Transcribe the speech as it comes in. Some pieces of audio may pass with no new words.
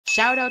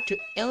Shout out to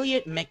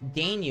Elliot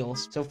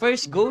McDaniels. So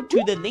first, go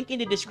to the link in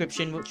the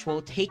description, which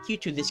will take you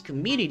to this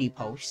community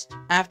post.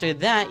 After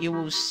that, you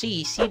will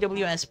see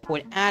CWS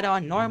port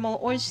add-on normal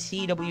or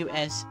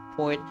CWS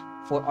port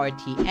for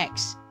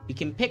RTX. You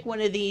can pick one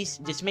of these.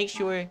 Just make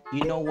sure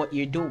you know what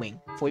you're doing.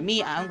 For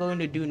me, I'm going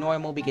to do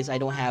normal because I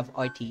don't have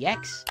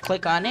RTX.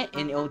 Click on it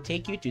and it'll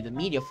take you to the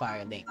media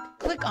file link.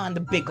 Click on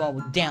the big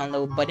old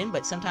download button,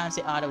 but sometimes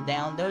it auto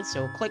downloads,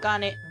 so click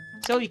on it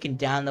so you can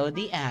download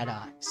the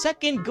add-on.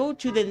 Second, go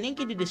to the link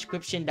in the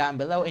description down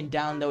below and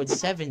download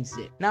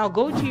 7-zip. Now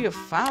go to your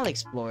file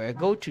explorer,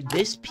 go to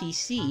this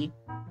PC,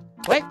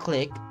 right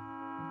click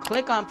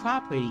on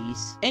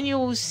properties, and you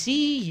will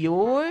see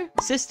your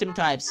system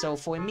type. So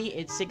for me,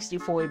 it's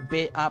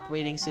 64-bit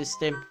operating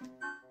system,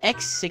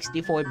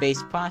 x64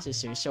 based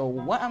processor. So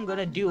what I'm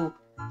gonna do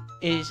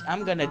is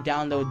I'm gonna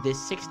download this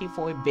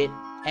 64-bit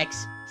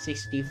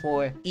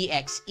x64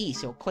 exe.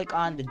 So click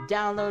on the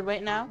download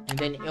right now, and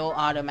then it'll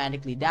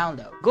automatically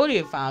download. Go to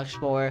your file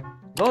explorer,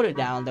 go to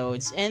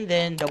downloads, and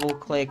then double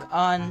click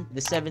on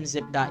the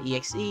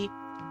 7zip.exe,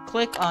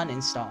 click on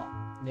install.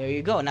 There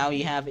you go. Now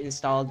you have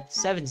installed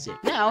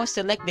 7-zip. Now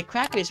select the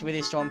Crackers with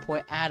a Storm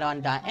port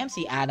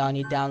add-on.mc add-on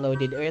you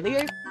downloaded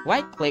earlier.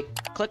 Right click,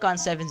 click on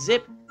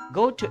 7-zip,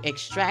 go to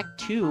extract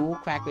to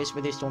Crackers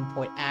with a Storm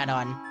port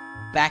add-on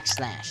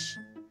 /.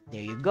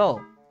 There you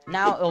go.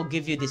 Now it'll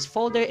give you this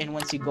folder, and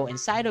once you go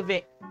inside of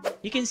it,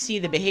 you can see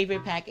the behavior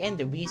pack and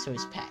the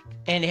resource pack.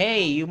 And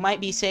hey, you might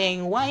be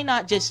saying, why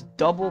not just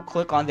double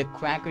click on the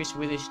Crackers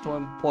with a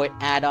Storm port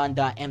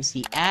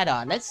add-on.mc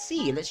add-on? Let's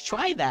see, let's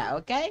try that,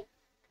 okay?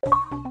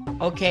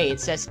 Okay, it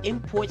says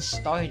import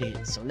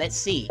started, so let's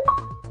see.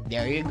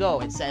 There you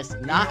go, it says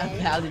not a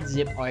valid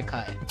zip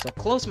archive. So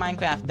close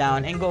Minecraft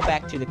down and go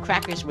back to the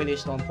Crackers with a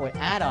Storm port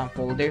add-on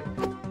folder.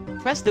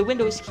 Press the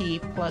Windows key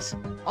plus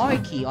R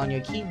key on your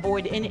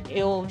keyboard and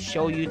it'll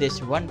show you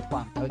this run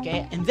prompt,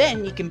 okay? And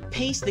then you can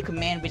paste the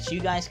command, which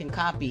you guys can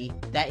copy,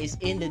 that is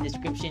in the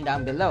description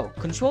down below.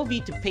 Control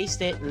V to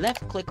paste it,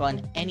 left click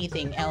on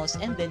anything else,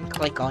 and then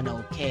click on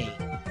OK.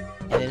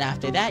 And then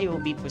after that, you will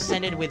be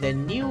presented with a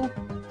new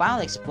file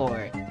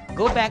explorer.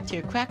 Go back to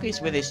your Crackers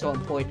with a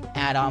Storm port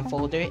add-on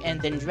folder and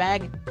then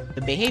drag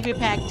the behavior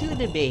pack to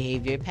the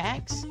behavior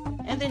packs,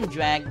 and then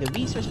drag the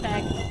resource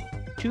pack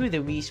to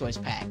the resource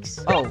packs.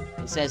 Oh,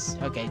 it says,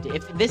 okay,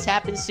 if this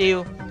happens to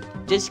you,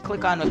 just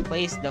click on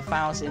replace the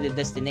files in the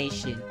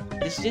destination.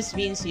 This just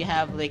means you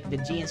have like the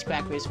Jian's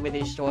Crackers with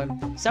a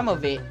Storm, some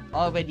of it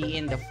already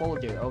in the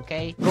folder,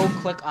 okay? Go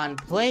click on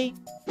play,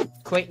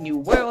 create new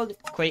world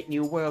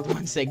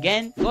once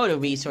again, go to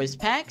resource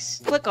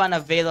packs, click on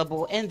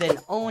available and then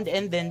owned,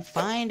 and then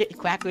find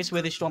Crackers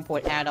with a Storm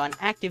port add-on,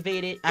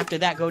 activate it. After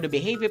that, go to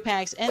behavior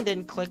packs and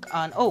then click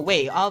on, oh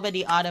wait,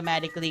 already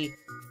automatically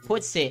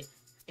puts it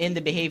in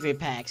the behavior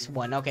packs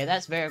one. Okay,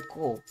 that's very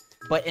cool.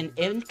 But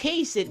in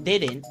case it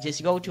didn't,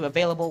 just go to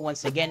available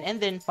once again and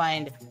then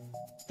find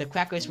the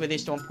Crackers with a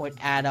Storm port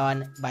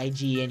add-on by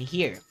Jian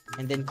here,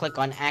 and then click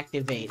on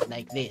activate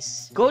like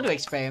this. Go to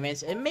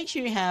experiments and make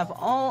sure you have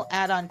all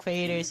add-on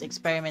creators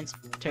experiments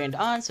turned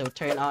on, so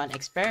turn on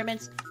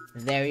experiments.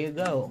 There you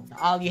go.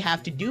 All you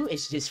have to do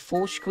is just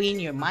full screen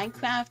your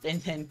Minecraft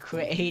and then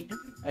create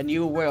a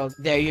new world.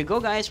 There you go,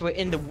 guys. We're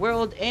in the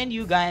world and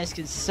you guys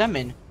can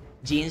summon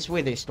Jian's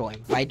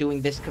Witherstorm by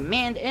doing this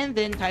command and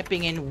then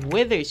typing in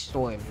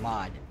Witherstorm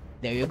mod.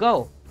 There you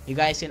go. You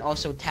guys can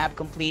also tab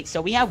complete.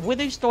 So we have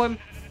Witherstorm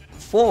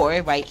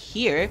 4 right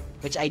here,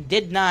 which I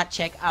did not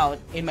check out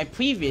in my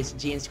previous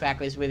Jian's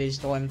Crackers with a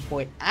Storm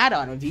port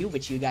add-on review,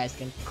 which you guys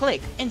can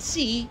click and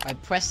see by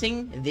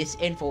pressing this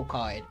info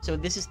card. So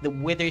this is the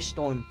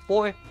Witherstorm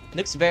 4.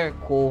 Looks very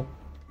cool,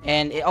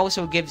 and it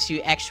also gives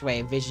you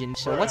X-ray vision.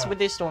 So what's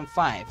Witherstorm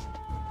 5?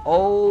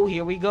 Oh,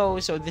 here we go.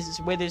 So this is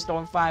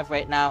Witherstorm 5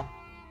 right now.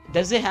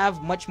 Does it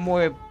have much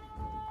more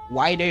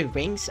wider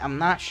rings? I'm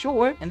not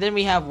sure. And then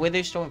we have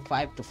Witherstorm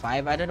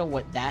 5-5. I don't know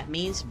what that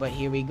means, but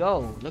here we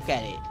go. Look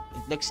at it.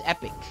 It looks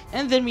epic.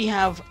 And then we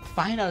have,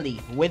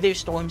 finally,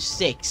 Witherstorm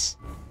 6.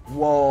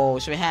 Whoa.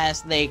 So it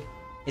has, like,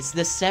 it's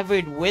the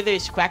severed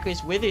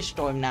Crackers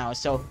Witherstorm now.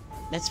 So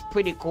that's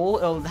pretty cool.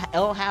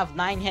 It'll have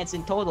 9 heads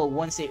in total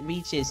once it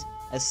reaches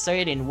a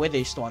certain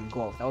Witherstorm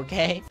growth,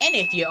 okay? And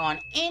if you're on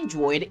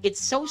Android,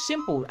 it's so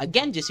simple.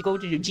 Again, just go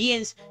to the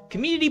Jian's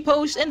community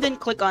post and then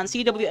click on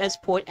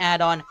CWS port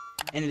add-on,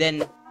 and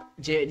then,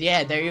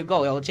 yeah, there you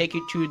go. It'll take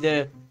you to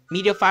the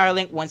media file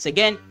link once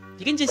again.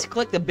 You can just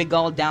click the big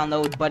old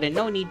download button.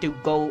 No need to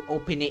go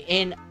open it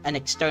in an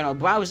external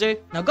browser.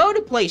 Now go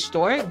to Play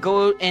Store,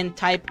 go and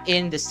type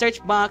in the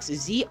search box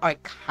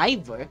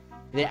Z-Archiver.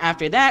 Then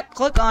after that,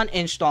 click on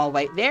install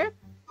right there.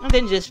 And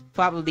then just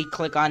probably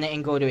click on it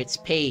and go to its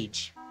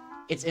page.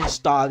 It's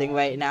installing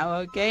right now,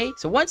 okay?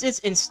 So once it's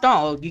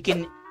installed, you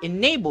can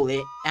enable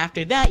it.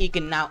 After that, you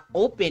can now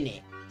open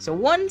it. So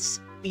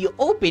once you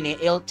open it,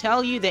 it'll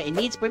tell you that it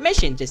needs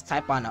permission. Just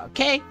type on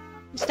okay.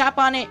 Just tap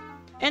on it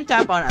and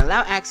tap on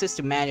allow access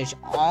to manage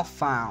all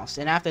files.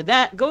 And after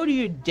that, go to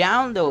your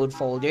download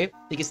folder,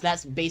 because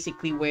that's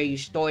basically where you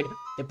stored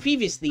the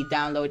previously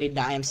downloaded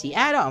 .mc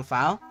add-on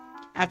file.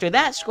 After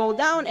that, scroll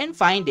down and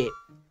find it.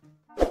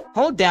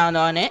 Hold down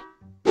on it,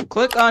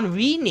 click on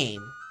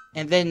rename,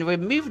 and then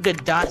remove the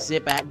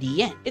 .zip at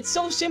the end. It's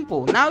so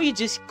simple. Now you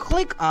just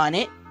click on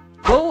it,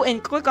 go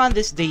and click on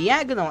this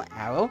diagonal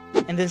arrow,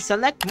 and then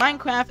select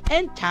Minecraft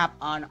and tap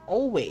on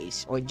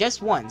always, or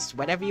just once,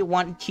 whatever you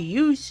want to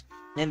use.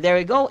 Then there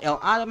you go, it'll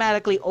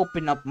automatically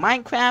open up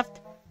Minecraft,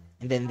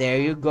 and then there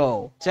you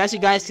go. So as you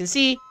guys can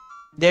see,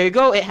 there you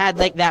go, it had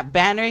like that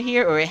banner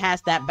here, or it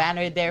has that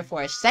banner there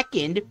for a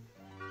second.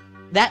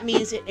 That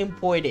means it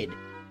imported.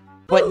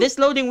 But this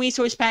loading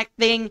resource pack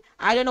thing,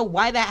 I don't know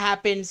why that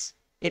happens.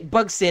 It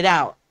bugs it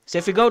out. So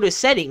if we go to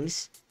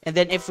settings, and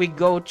then if we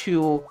go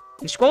to,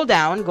 scroll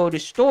down, go to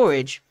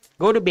storage,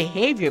 go to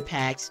behavior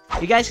packs,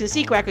 you guys can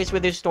see Crackers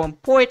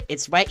Witherstorm port,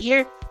 it's right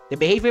here, the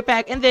behavior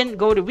pack, and then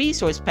go to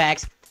resource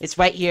packs, it's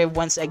right here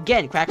once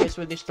again, Crackers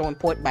Witherstorm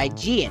port by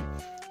Jian.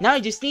 Now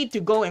you just need to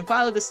go and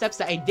follow the steps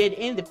that I did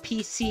in the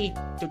PC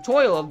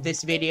tutorial of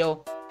this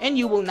video, and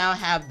you will now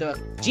have the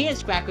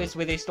Jian's Crackers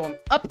Witherstorm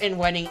up and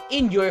running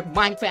in your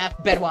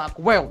Minecraft Bedrock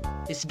world.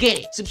 Let's get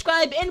it.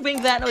 Subscribe and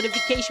ring that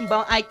notification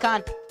bell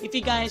icon if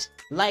you guys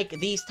like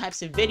these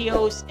types of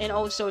videos, and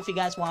also if you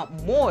guys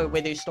want more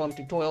Witherstorm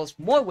tutorials,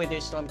 more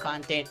Witherstorm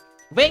content,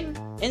 ring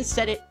and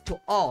set it to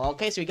all,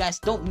 okay, so you guys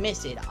don't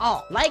miss it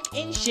all. Like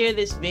and share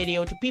this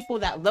video to people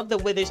that love the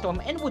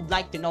Witherstorm and would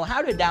like to know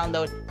how to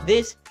download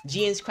this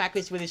Jian's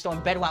Crackers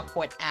Witherstorm Bedrock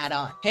port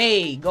add-on.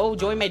 Hey, go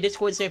join my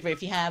Discord server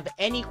if you have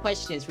any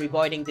questions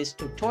regarding this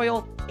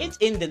tutorial. It's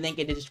in the link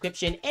in the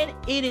description, and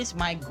it is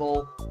my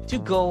goal to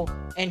go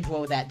and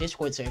grow that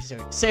Discord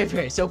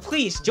server. So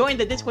please join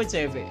the Discord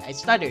server. I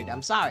stuttered,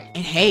 I'm sorry.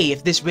 And hey,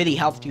 if this really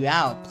helped you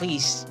out,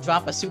 please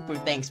drop a super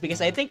thanks,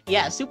 because I think,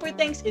 yeah, super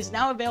thanks is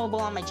now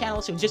available on my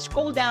channel. So just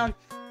scroll down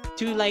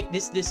to like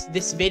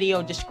this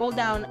video, just scroll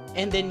down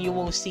and then you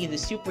will see the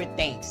super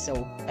thanks.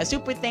 So a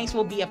super thanks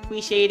will be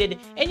appreciated,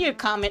 and your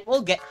comment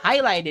will get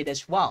highlighted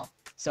as well.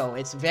 So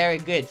it's very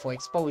good for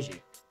exposure.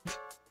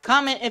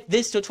 Comment if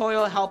this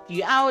tutorial helped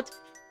you out.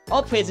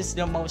 All praises to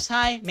the Most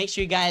High. Make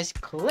sure you guys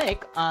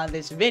click on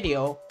this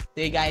video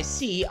that you guys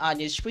see on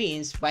your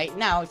screens right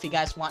now if you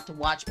guys want to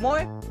watch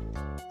more.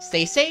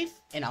 Stay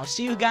safe, and I'll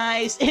see you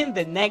guys in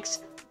the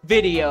next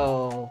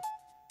video.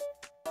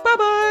 Bye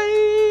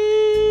bye.